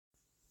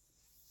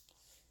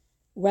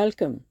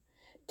Welcome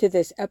to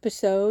this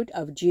episode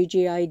of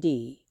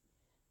GGID.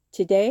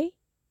 Today,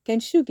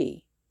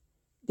 Kintsugi,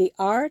 the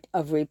art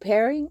of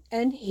repairing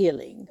and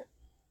healing.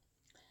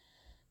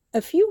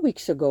 A few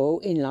weeks ago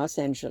in Los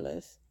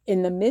Angeles,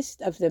 in the midst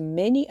of the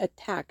many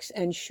attacks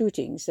and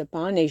shootings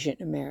upon Asian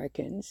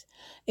Americans,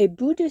 a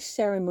Buddhist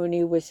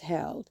ceremony was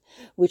held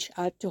which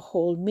ought to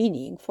hold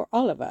meaning for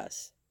all of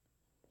us.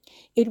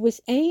 It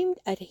was aimed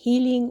at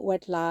healing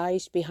what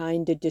lies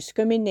behind the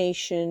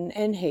discrimination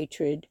and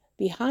hatred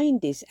behind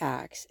these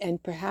acts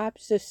and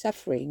perhaps the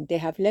suffering they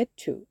have led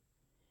to.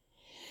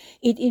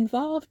 It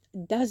involved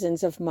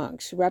dozens of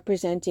monks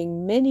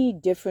representing many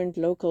different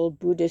local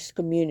Buddhist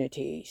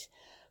communities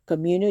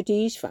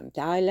from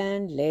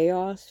Thailand,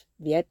 Laos,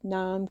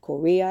 Vietnam,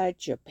 Korea,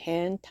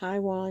 Japan,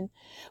 Taiwan,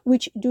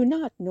 which do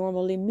not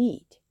normally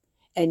meet,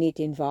 and it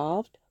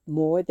involved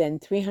more than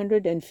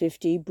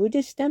 350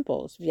 Buddhist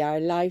temples via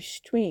live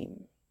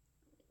stream.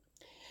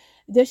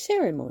 The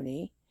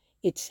ceremony,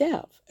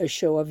 itself a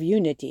show of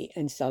unity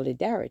and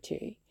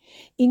solidarity,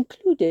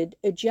 included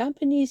a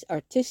Japanese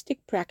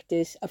artistic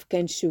practice of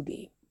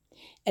kintsugi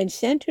and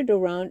centered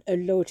around a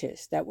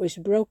lotus that was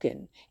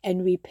broken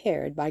and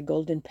repaired by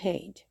golden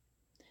paint.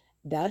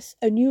 Thus,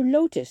 a new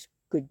lotus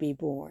could be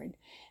born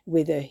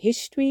with a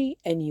history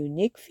and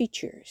unique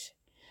features,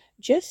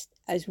 just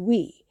as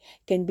we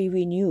can be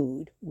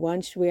renewed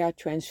once we are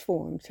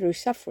transformed through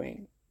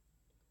suffering.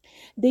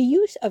 The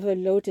use of a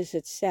lotus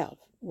itself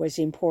was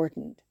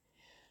important.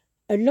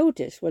 A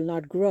lotus will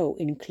not grow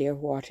in clear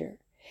water.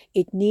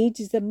 It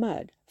needs the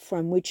mud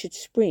from which it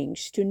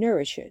springs to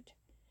nourish it.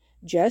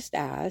 Just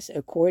as,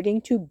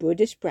 according to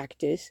Buddhist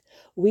practice,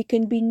 we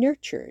can be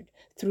nurtured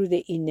through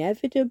the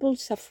inevitable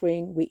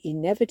suffering we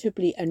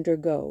inevitably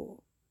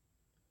undergo.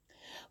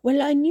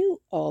 Well, I knew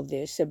all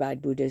this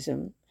about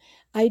Buddhism.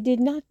 I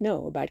did not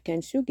know about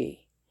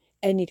kintsugi,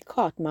 and it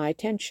caught my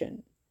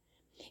attention.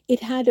 It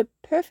had a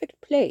perfect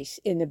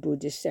place in the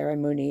Buddhist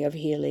ceremony of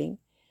healing,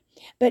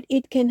 but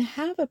it can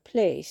have a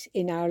place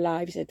in our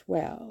lives as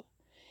well.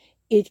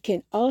 It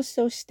can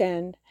also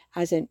stand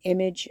as an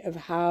image of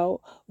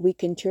how we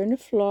can turn a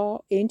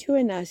flaw into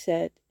an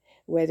asset,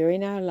 whether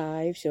in our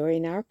lives or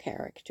in our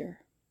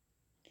character.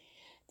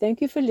 Thank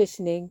you for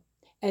listening,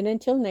 and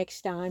until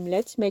next time,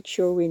 let's make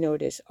sure we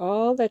notice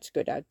all that's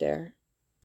good out there.